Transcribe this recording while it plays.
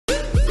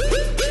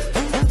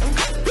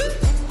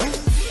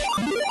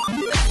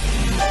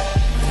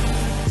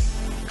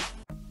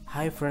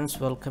Hi friends,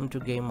 welcome to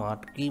Game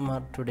Art.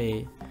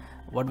 Today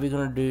what we're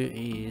gonna do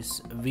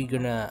is we're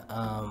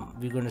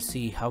gonna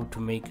see how to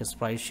make a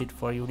sprite sheet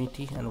for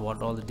Unity and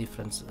what all the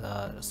different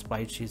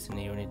sprite sheets in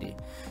Unity.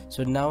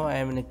 So now I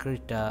am in a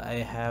Krita. I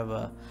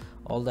have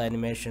all the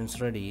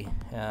animations ready.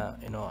 I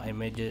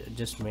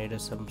just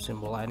made some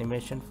simple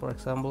animation, for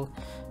example,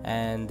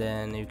 and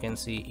then you can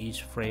see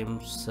each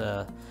frames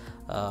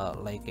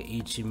like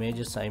each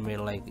images. I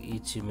made like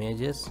each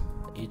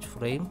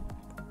frame.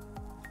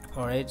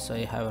 Alright, so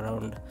I have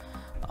around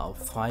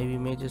 5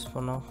 images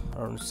for now,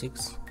 around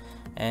 6,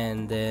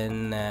 and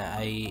then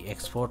I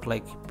export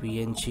like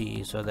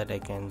PNG so that I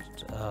can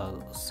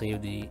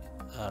save the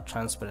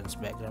transparency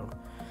background.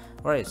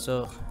 Alright,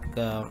 so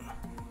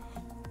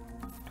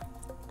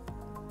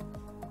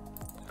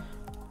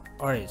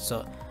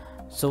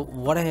so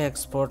what I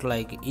export,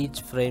 like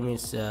each frame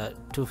is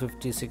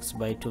 256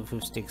 by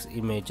 256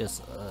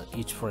 images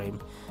each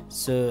frame.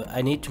 So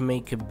I need to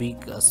make a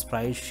big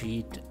sprite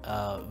sheet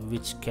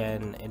which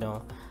can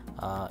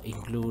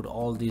include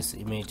all these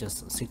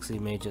images, 6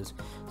 images.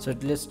 So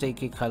let's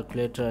take a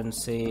calculator and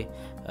say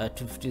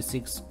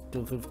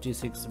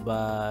 256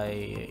 by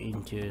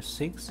into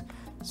 6,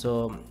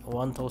 so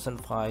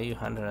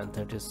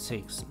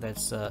 1536.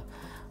 That's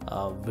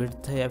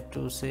width I have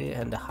to say,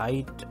 and the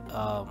height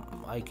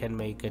I can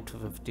make it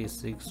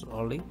 256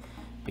 only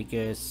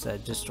because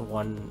just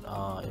one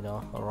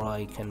row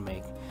I can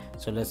make.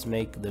 So let's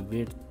make the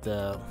width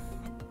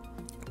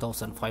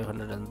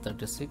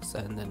 1536,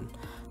 and then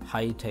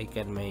height I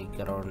can make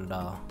around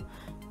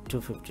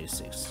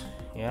 256.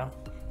 Yeah.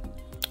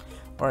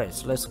 Alright,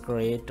 so let's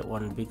create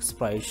one big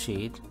sprite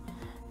sheet,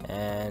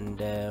 and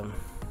then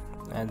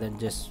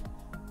just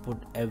put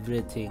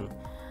everything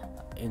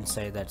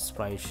inside that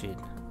sprite sheet.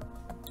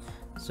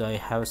 So I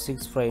have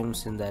 6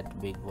 frames in that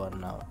big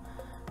one now,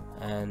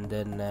 and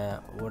then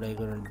what I'm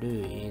gonna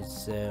do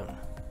is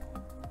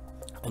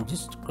I'm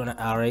just gonna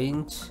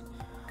arrange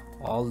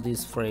all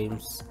these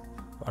frames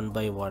one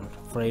by one.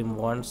 Frame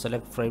 1,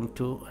 select frame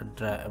 2,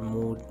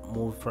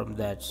 move from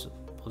that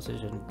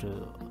position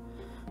to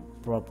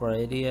proper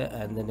area,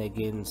 and then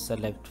again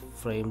select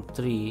frame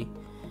 3,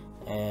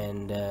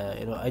 and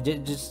I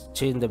just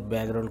change the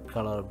background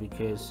color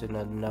because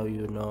now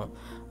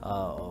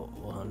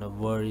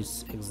where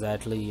is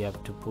exactly you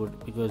have to put,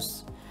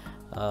 because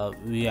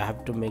we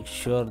have to make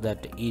sure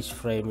that each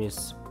frame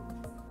is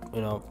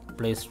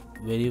placed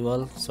very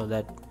well, so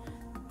that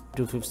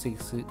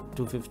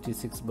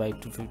 256 by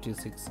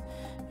 256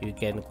 you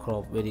can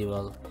crop very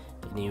well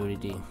in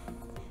Unity.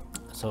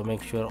 So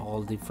make sure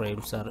all the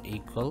frames are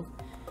equal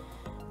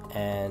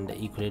and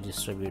equally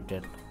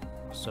distributed.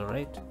 So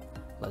right,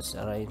 let's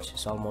arrange.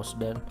 It's almost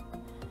done,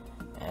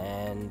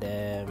 and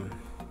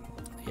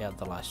yeah,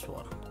 the last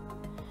one.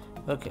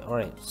 Okay, all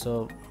right,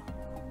 so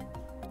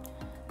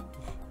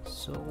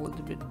a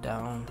little bit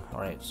down.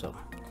 All right, so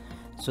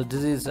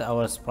this is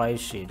our sprite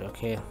sheet.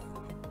 Okay,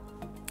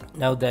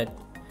 now that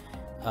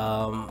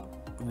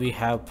we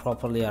have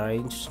properly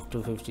arranged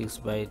 256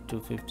 by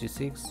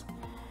 256,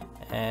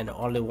 and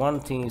only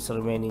one thing is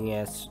remaining,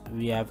 as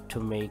we have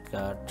to make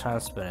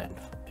transparent.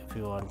 If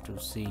you want to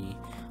see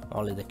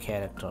only the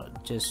character,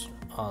 just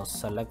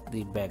select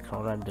the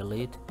background and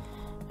delete,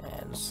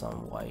 and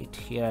some white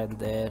here and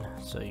there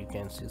so you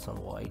can see some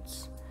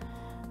whites.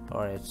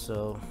 Alright,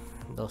 so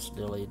just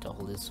delete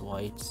all these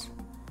whites.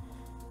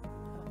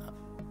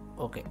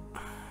 Okay,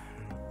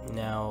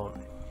 now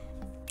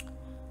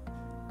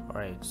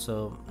alright,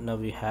 so now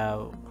we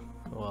have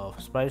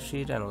sprite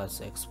sheet, and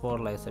let's export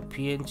like a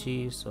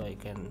PNG so I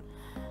can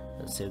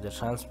save the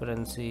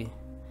transparency.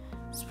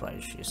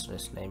 Sprite sheet,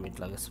 let's name it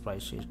like a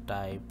sprite sheet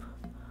type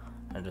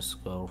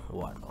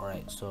 _1.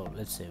 Alright, so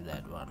let's save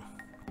that one.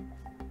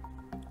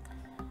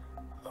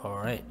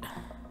 Alright,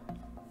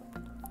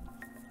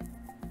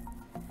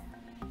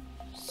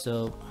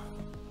 so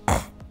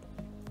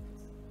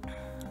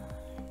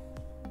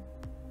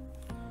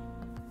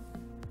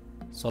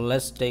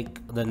let's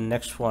take the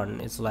next one.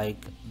 It's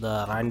like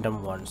the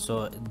random one.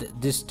 So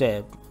this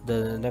step,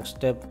 the next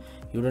step,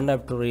 you don't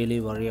have to really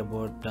worry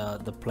about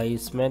the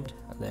placement,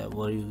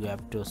 where you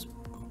have to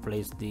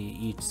place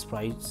each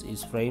frames.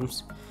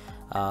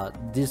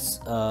 This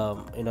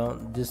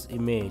this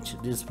image,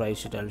 this sprite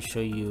sheet, I'll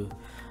show you.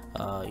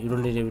 You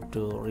don't need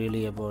to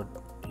really about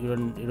you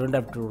don't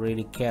have to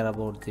really care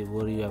about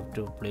where you have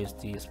to place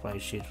the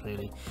sprite sheet.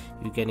 Really,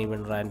 you can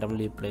even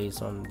randomly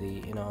place on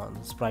the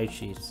the sprite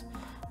sheets.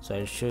 So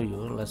I'll show you.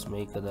 Let's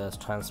make the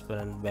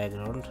transparent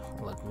background.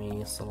 Let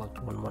me select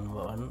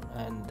 111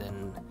 and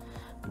then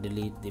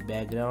delete the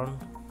background.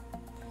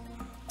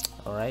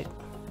 Alright,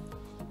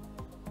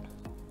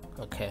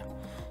 okay,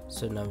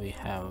 so now we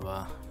have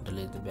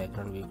delete the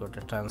background. We got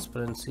a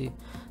transparency.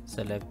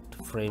 Select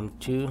frame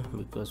 2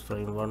 because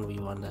frame 1 we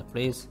want that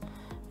place,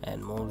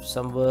 and move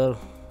somewhere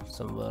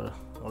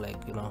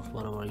like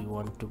wherever you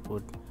want to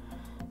put,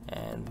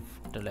 and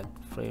select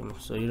frame.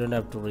 So you don't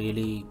have to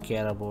really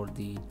care about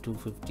the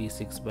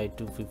 256 by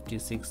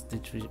 256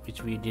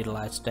 which we did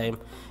last time.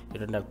 You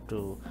don't have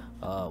to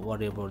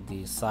worry about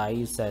the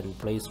size and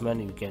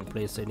placement. You can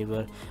place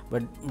anywhere,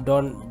 but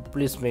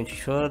please make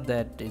sure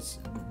that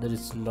there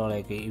is no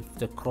like if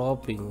the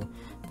cropping,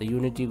 the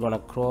Unity gonna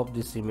crop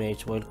this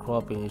image, while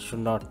cropping it should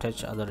not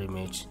touch other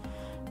image.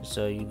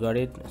 So you got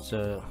it.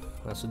 So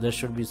there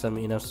should be some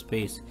enough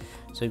space.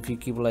 So if you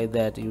keep like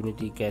that,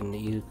 Unity can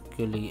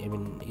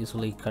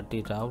easily cut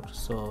it out.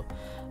 So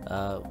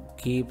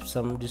keep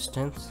some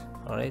distance.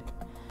 All right.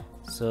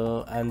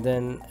 So and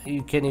then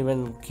you can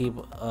even keep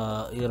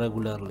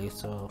irregularly,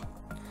 so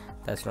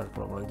that's not a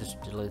problem.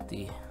 Just delete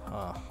the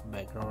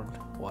background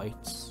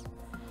whites.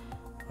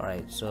 All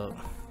right, so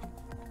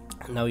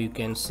now you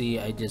can see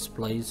I just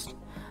placed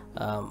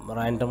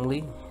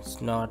randomly.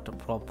 It's not a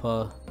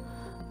proper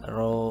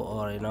row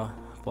or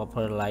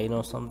proper line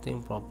or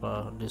something,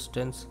 proper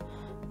distance,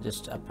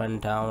 just up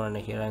and down and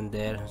here and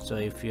there. So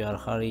if you are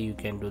hurry, you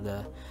can do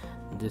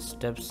these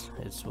steps.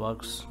 It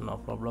works, no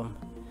problem.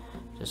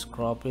 Just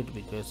crop it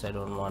because I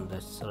don't want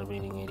this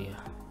remaining area.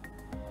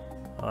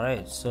 All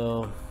right,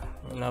 so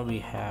now we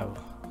have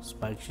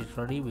sprite sheet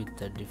ready with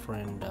the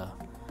different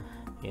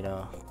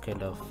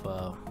kind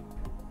of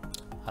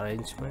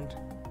arrangement.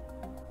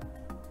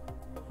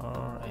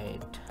 All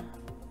right.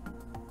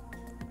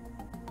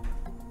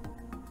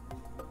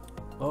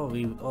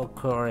 Oh,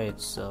 correct.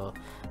 So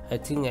I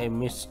think I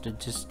missed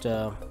just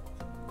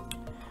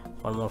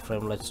one more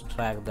frame. Let's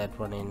drag that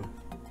one in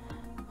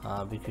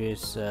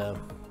because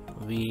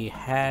we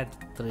had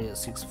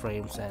 6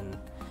 frames and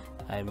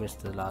I missed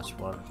the last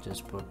one.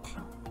 Just put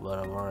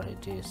wherever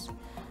it is,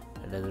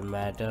 it doesn't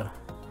matter.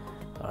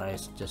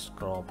 Alright, just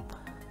crop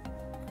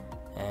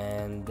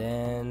and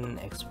then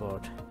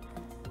export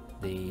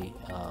the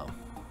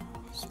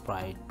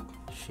sprite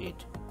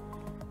sheet.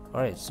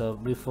 Alright, so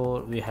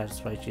before we had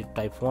sprite sheet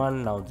type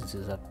 1, now this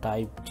is a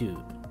type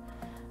 2.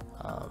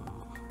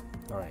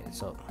 Alright,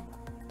 so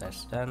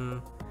that's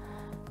done,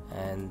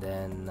 and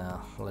then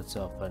let's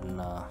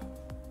open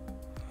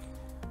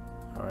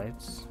alright,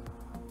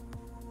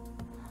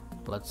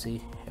 let's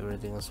see,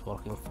 everything is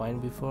working fine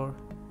before.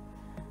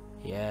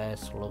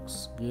 Yes,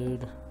 looks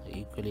good.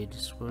 Equally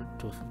distributed,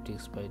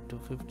 256 by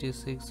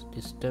 256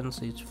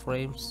 distance each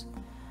frames.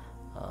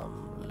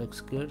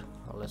 Looks good.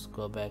 Let's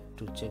go back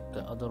to check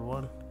the other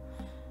one.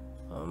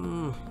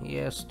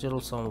 Yeah, still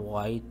some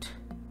white.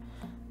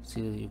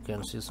 See, you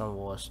can see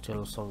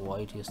still some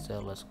white is there.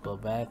 Let's go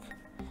back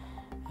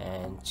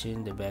and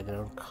change the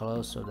background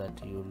color so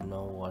that you'll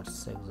know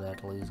what's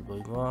exactly is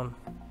going on.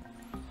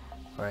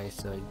 Alright,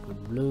 so I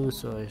put blue,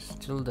 so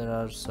still there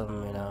are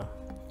some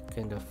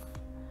kind of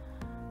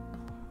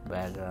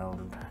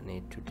background I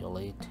need to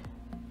delete.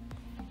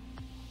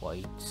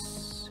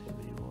 Whites,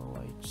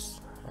 everywhere whites,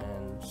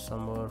 and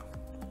somewhere,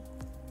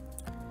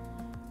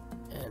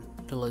 and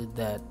delete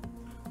that.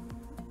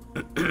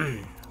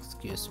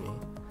 Excuse me.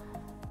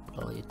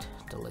 Delete.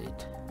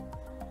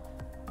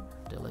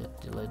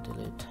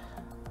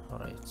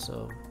 Alright,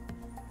 so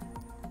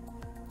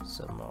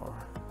some more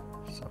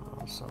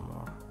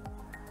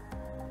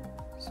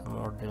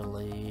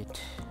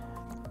delete.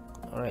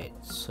 Alright,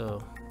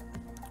 so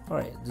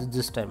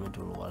this time it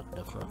will work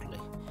definitely.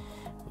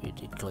 We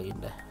did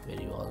clean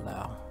very well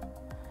now.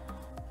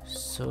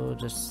 So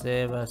just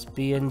save as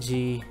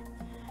PNG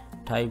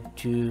type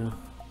 2,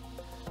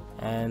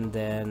 and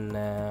then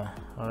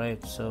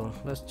alright, so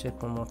let's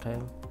check one more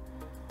time.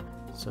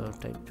 So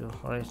type 2.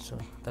 Alright, so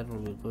that will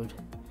be good,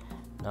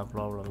 no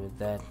problem with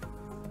that.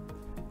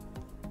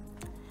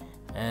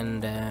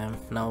 And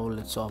now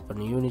let's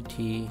open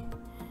Unity,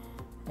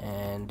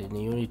 and in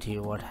Unity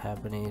what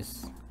happened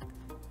is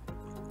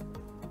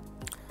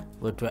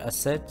go to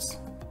assets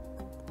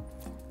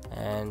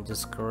and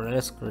just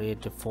let's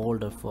create a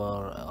folder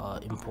for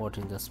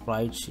importing the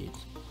sprite sheet.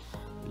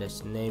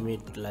 Let's name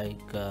it like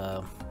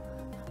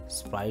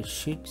sprite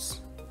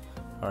sheets.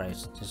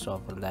 Alright, just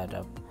open that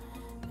up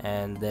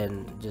and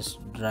then just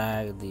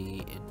drag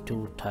the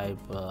two type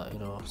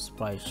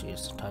sprite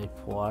sheets, type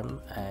 1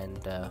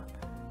 and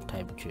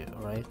type 2.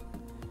 Right,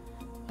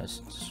 let's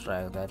just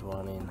drag that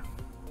one in.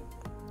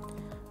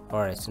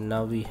 Alright, so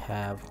now we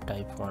have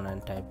type 1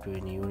 and type 2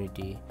 in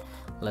Unity.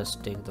 Let's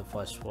take the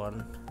first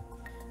one,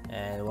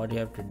 and what you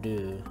have to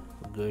do,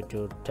 go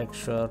to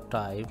texture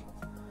type.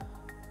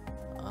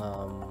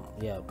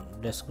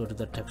 Let's go to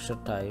the texture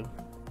type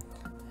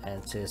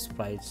and say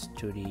sprite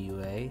 2D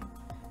UI.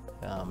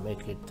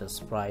 Make it the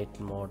sprite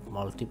mode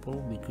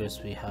multiple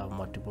because we have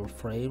multiple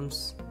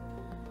frames,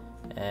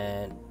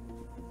 and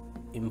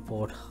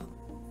import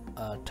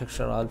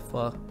texture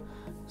alpha.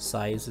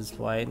 Size is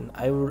fine.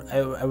 I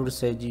would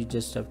say you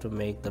just have to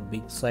make the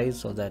big size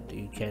so that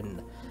you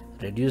can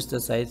reduce the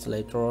size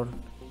later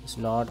on. It's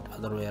not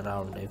other way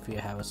around. If you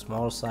have a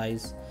small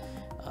size,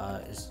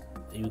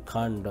 you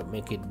can't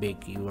make it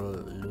big, you will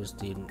lose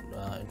the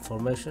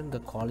information, the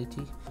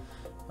quality.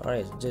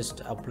 Alright,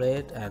 just apply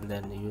it and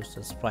then use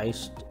the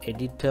sprite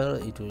editor.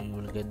 You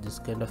will get this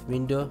kind of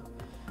window,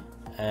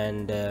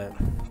 and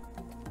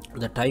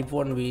The type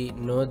 1, we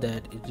know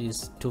that it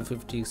is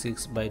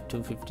 256 by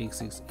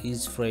 256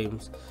 each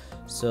frames,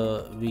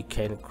 so we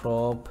can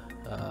crop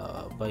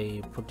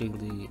by putting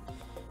the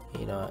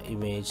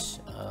image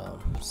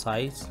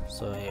size.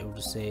 So I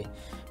would say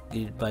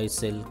grid by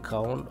cell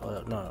count,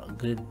 or no,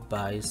 grid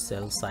by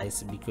cell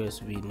size,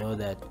 because we know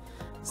that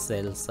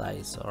cell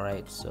size. All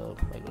right, so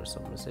I got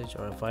some message.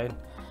 All right, fine.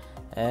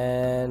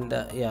 And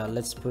yeah,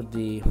 let's put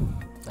the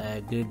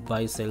grid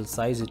by cell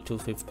size is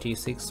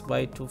 256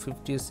 by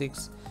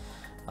 256.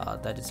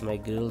 That is my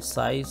grill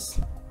size.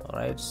 All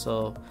right,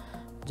 so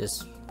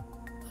just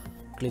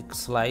click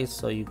slice,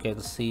 so you can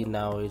see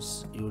now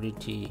it's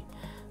Unity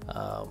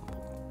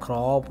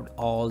cropped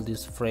all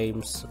these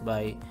frames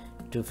by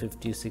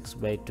 256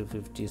 by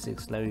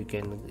 256. Now you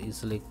can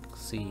easily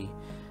see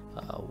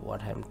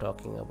what I'm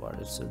talking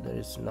about. So there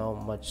is no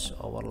much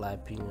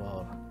overlapping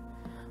or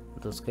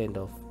those kind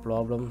of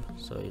problem,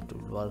 so it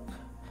will work,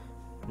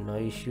 no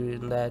issue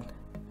in that.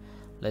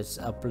 Let's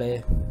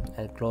apply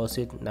and close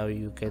it. Now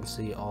you can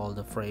see all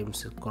the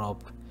frames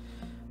cropped.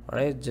 All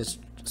right,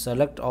 just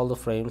select all the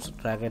frames,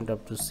 drag and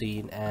drop to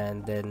scene,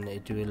 and then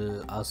it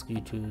will ask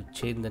you to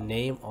change the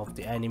name of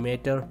the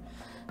animator.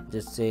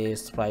 Just say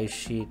sprite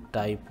sheet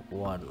type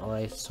 1. All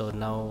right, so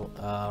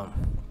now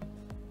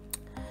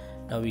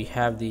now we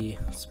have the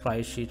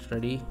sprite sheet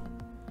ready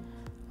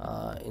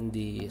in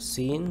the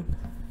scene.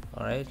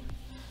 All right,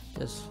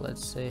 just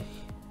let's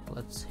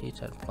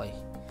hit and play.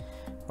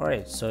 All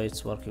right, so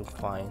it's working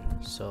fine.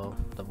 So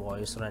the boy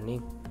is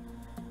running,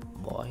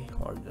 boy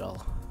or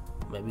girl,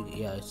 maybe,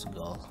 yeah, it's a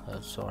girl,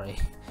 sorry.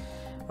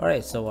 All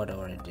right, so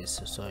whatever it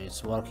is, so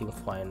it's working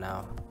fine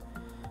now.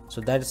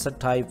 So that's a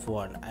type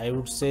 1. I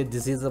would say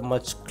this is a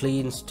much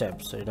clean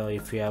step. So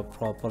if you have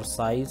proper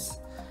size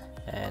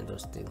and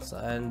those things,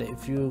 and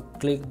if you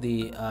click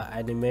the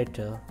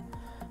animator,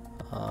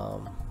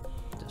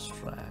 just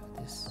drag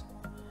this,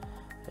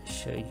 I'll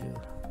show you.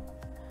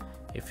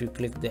 If you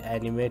click the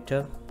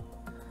animator,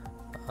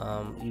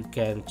 you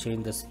can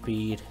change the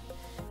speed,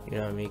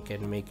 you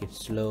can make it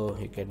slow,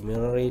 you can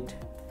mirror it,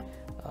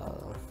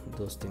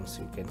 those things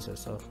you can say.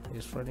 So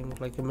it's running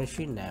like a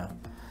machine now.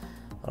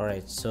 All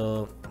right,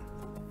 so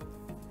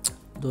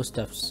those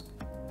steps,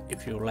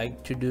 if you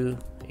like to do,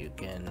 you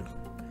can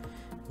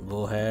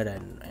go ahead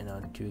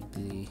and tweak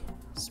the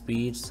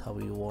speeds how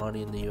you want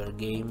in your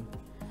game.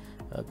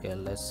 Okay,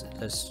 let's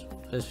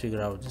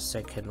figure out the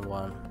second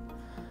one.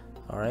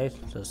 All right,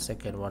 so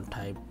second one,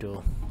 type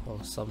 2,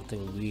 or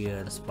something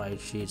weird,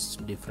 sprite sheets,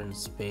 different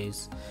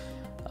space.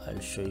 I'll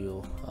show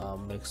you.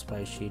 Make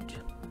sprite sheet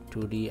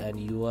 2D and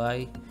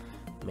UI,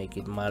 make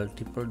it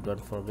multiple,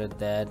 don't forget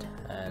that,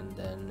 and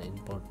then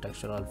import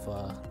texture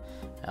alpha,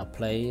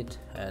 apply it,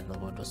 and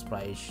go to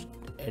sprite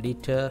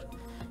editor.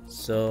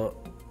 So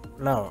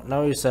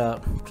now is a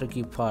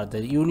tricky part.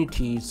 The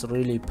Unity is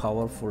really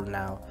powerful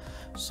now,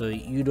 so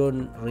you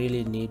don't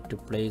really need to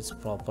place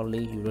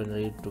properly, you don't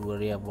need to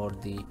worry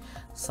about the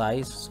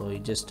size. So you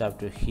just have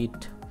to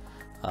hit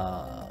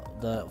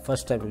the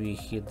first time we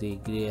hit the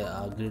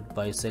grid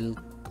by cell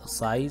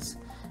size,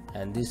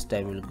 and this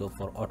time we'll go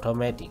for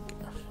automatic.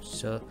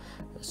 So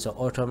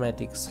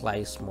automatic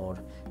slice mode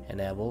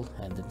enable,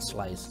 and then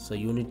slice. So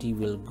Unity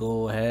will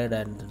go ahead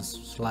and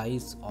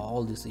slice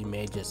all these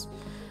images.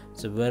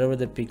 So wherever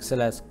the pixel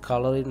has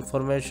color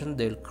information,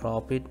 they'll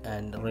crop it,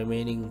 and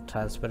remaining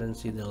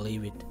transparency they'll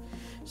leave it.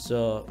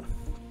 So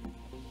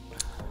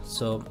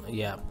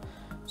yeah,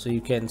 so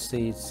you can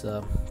see it's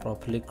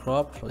properly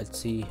cropped. Let's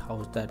see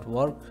how that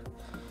work.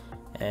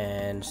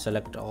 And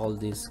select all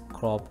these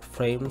cropped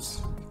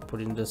frames, put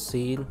in the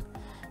scene,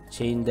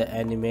 change the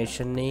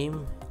animation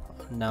name.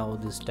 Now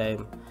this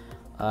time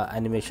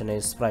animation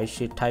is sprite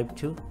sheet type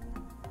 2.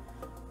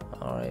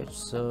 All right,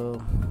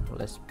 so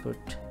let's put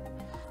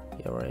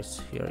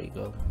here you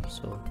go.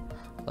 So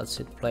let's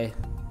hit play.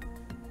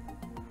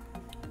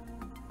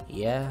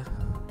 Yeah,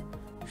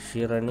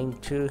 she running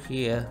too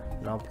here,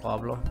 no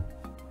problem.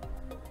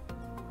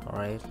 All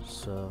right,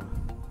 so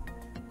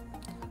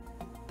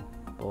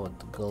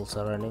both girls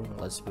are running.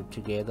 Let's put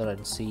together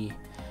and see,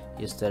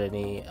 is there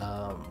any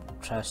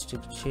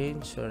drastic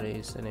change, or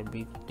is any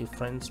big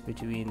difference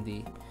between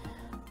the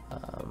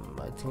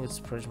I think it's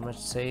pretty much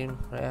same.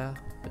 Yeah,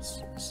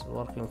 it's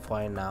working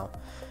fine now.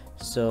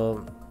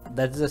 So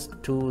that's just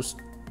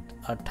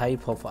a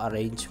type of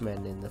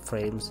arrangement in the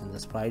frames in the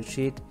sprite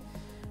sheet.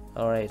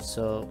 All right,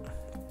 so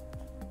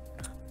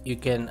you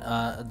can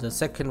the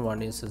second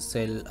one is a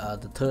cell,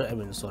 the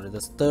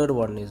third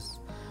one is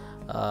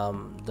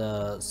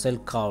the cell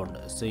count.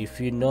 So if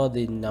you know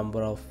the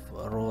number of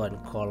row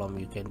and column,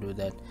 you can do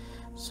that.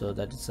 So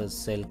that is a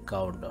cell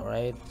count. All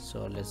right,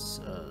 so let's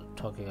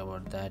talking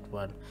about that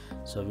one.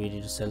 So we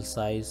did cell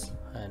size,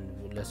 and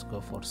let's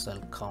go for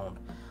cell count.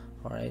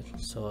 All right,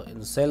 so in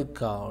the cell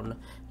count,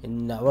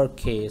 in our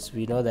case,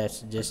 we know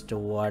that's just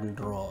one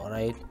row,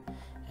 right?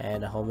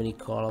 And how many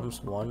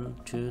columns? 1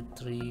 2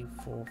 3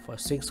 4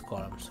 5 6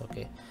 columns.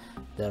 Okay,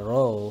 the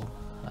row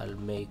I'll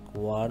make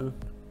one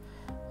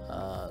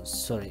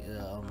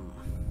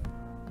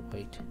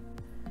wait,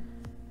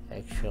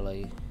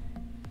 actually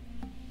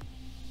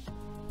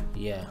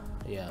yeah,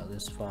 yeah,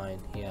 that's fine.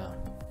 Yeah.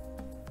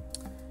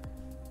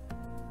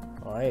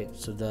 All right,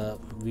 so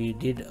we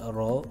did a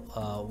row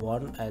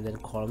 1 and then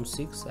column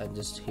 6 and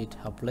just hit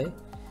apply.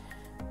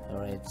 All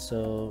right,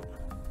 so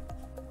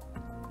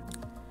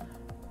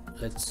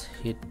let's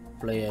hit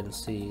play and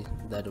see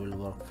that will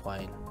work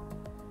fine.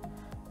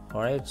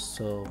 All right,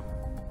 so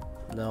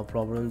no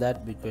problem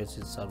that, because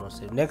it's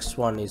almost the next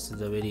one is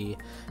the very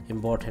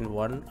important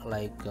one,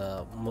 like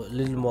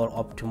little more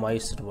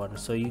optimized one.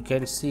 So you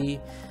can see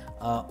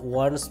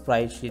one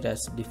sprite sheet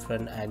has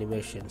different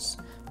animations.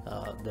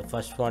 The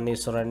first one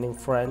is running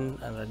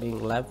front and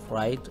running left,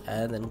 right,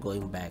 and then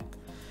going back.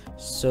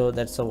 So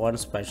that's the one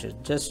sprite sheet.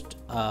 Just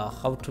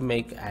how to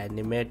make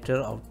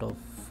animator out of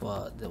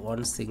the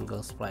one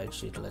single sprite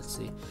sheet. Let's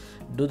see,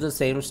 do the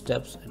same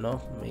steps,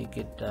 make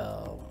it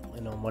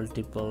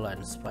multiple,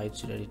 and sprite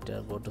sheet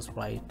editor, go to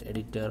sprite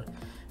editor,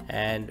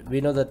 and we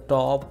know the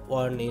top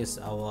one is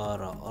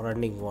our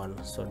running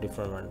one, so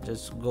different one.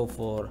 Just go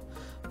for,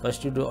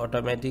 first you do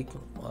automatic,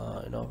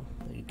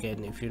 you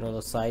can, if you know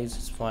the size,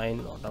 it's fine,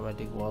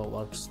 automatic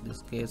works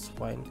this case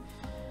fine.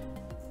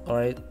 All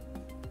right,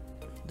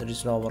 there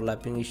is no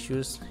overlapping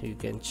issues, you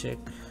can check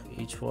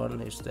each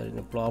one, is there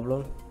any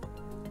problem.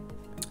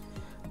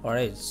 All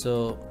right,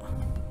 so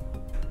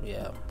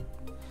yeah,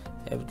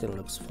 everything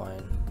looks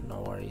fine,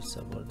 no worries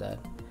about that.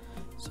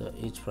 So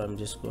each frame,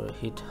 just go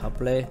hit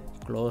apply,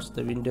 close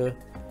the window.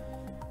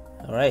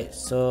 All right,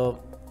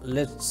 so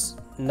let's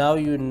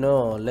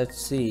let's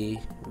see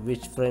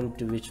which frame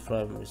to which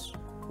frame is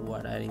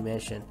what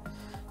animation.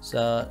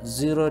 So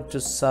 0 to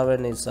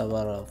 7 is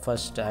our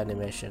first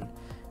animation.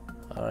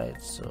 All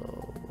right, so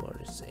what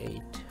is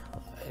 8?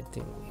 I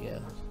think, yeah,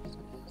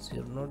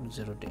 0, not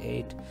 0 to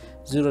 8,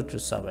 0 to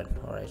 7.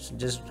 All right, so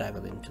just drag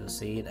it into the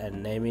scene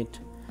and name it,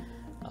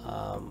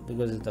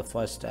 because it's the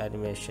first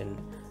animation.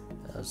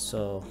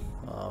 So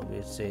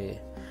we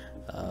say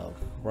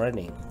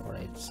running,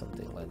 right,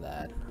 something like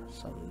that,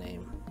 some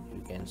name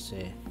you can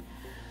say,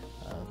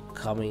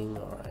 coming,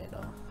 or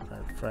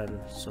front.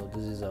 So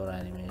this is our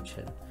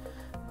animation,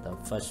 the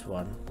first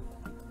one.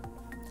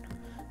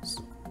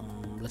 So,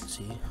 let's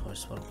see how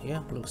it's working.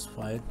 Yeah, looks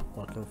fine,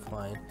 working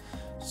fine.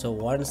 So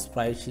one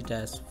sprite sheet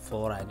has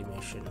 4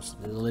 animations.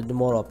 There's a little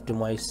more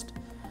optimized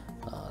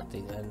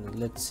thing. And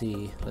let's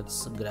see,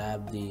 let's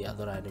grab the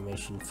other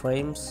animation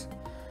frames.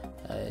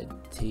 I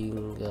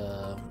think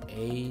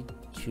 8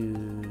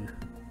 to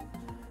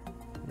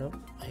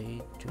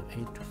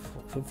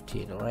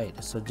 15. All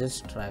right, so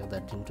just drag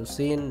that into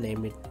scene,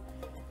 name it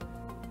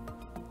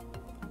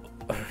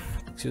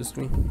excuse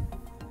me,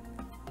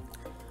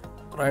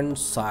 front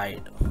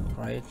side,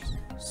 right,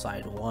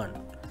 side 1,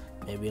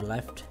 maybe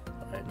left.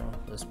 Right now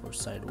let's put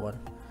side 1.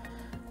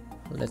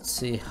 Let's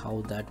see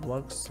how that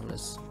works.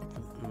 Let's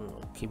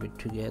keep it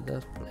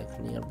together like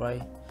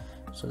nearby,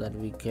 so that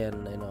we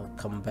can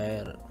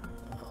compare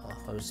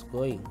how it's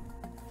going.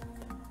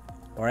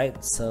 All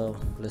right, so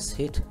let's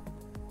hit,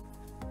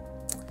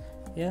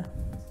 yeah,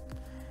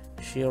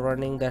 she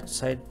running that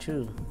side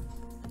too.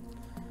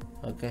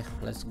 Okay,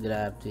 let's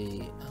grab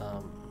the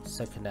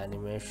second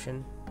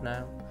animation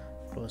now,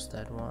 close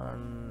that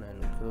one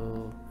and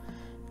go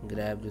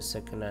grab the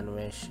second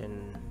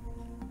animation.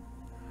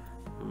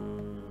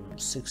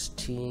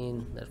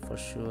 16, that for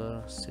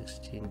sure,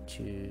 16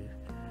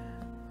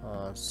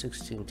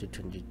 to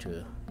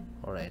 22.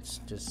 All right,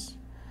 just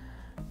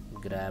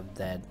grab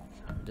that,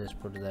 just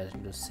put that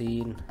into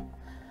scene,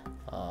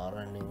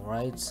 running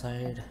right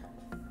side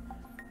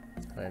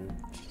and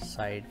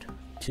side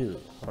 2.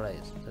 All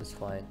right, that's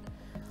fine.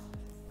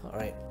 All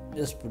right,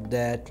 just put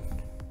that.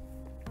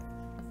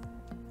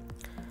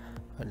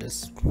 I'll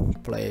just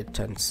play it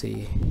and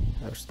see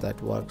how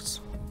that works.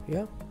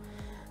 Yeah,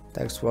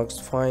 that works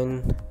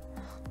fine.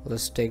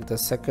 Let's take the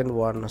second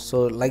one.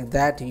 So like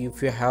that,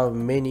 if you have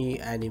many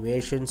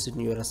animations in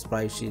your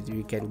sprite sheet,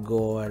 you can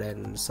go ahead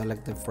and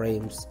select the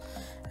frames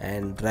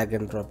and drag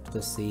and drop to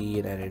the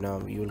scene, and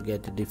you will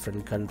get a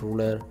different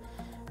controller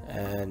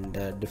and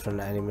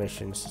different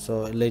animations.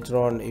 So later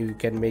on you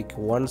can make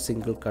one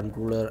single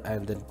controller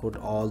and then put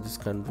all this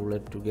controller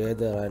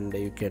together, and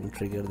you can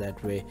trigger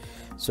that way.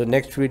 So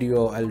next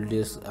video I'll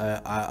just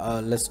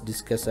let's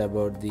discuss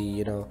about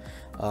the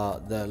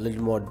the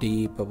little more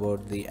deep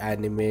about the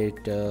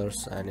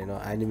animators and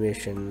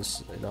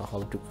animations,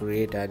 how to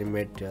create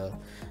animator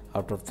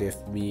out of the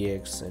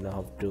FBX,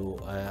 how to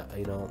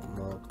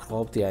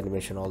crop the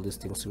animation, all these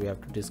things we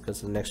have to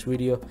discuss in the next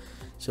video.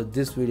 So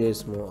this video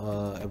is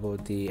more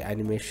about the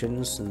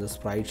animations in the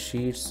sprite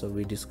sheets. So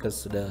we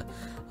discussed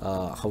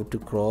how to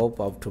crop,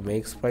 how to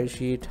make sprite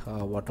sheet,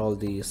 what all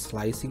the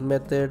slicing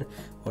method,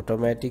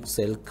 automatic,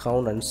 cell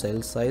count and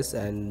cell size,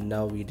 and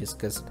now we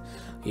discussed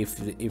if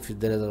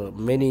there are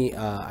many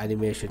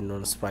animation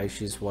on sprite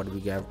sheets, what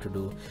we have to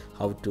do,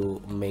 how to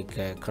make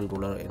a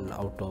controller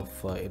out of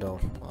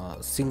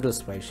single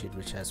sprite sheet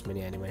which has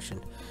many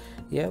animation.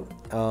 Yeah,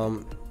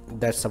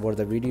 that's about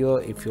the video.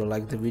 If you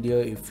like the video,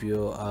 if you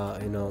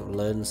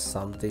learn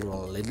something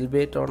a little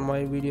bit on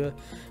my video,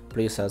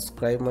 please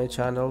subscribe my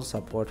channel,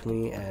 support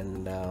me,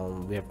 and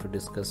we have to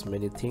discuss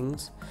many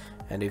things.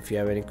 And if you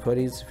have any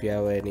queries, if you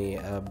have any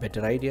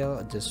better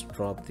idea, just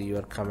drop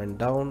your comment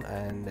down.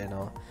 And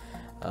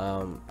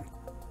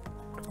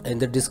in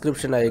the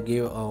description I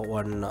give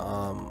one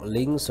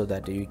link, so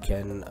that you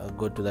can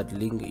go to that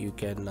link. You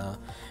can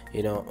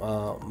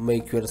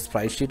make your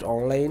sprite sheet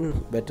online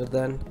better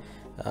than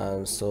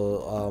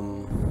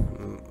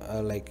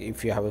like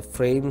if you have a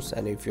frames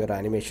and if your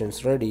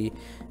animations ready,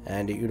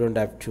 and you don't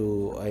have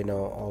to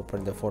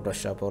open the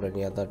Photoshop or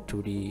any other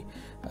 2D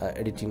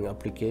editing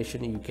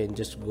application, you can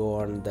just go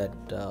on that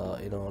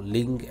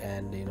link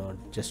and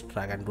just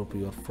drag and drop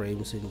your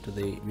frames into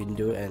the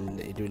window, and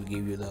it will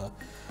give you the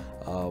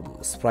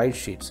sprite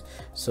sheets.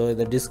 So in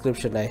the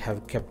description I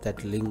have kept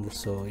that link,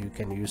 so you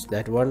can use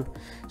that one.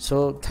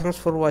 So thanks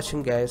for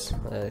watching, guys.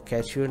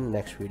 Catch you in the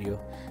next video.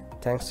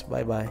 Thanks,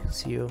 bye bye,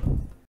 see you.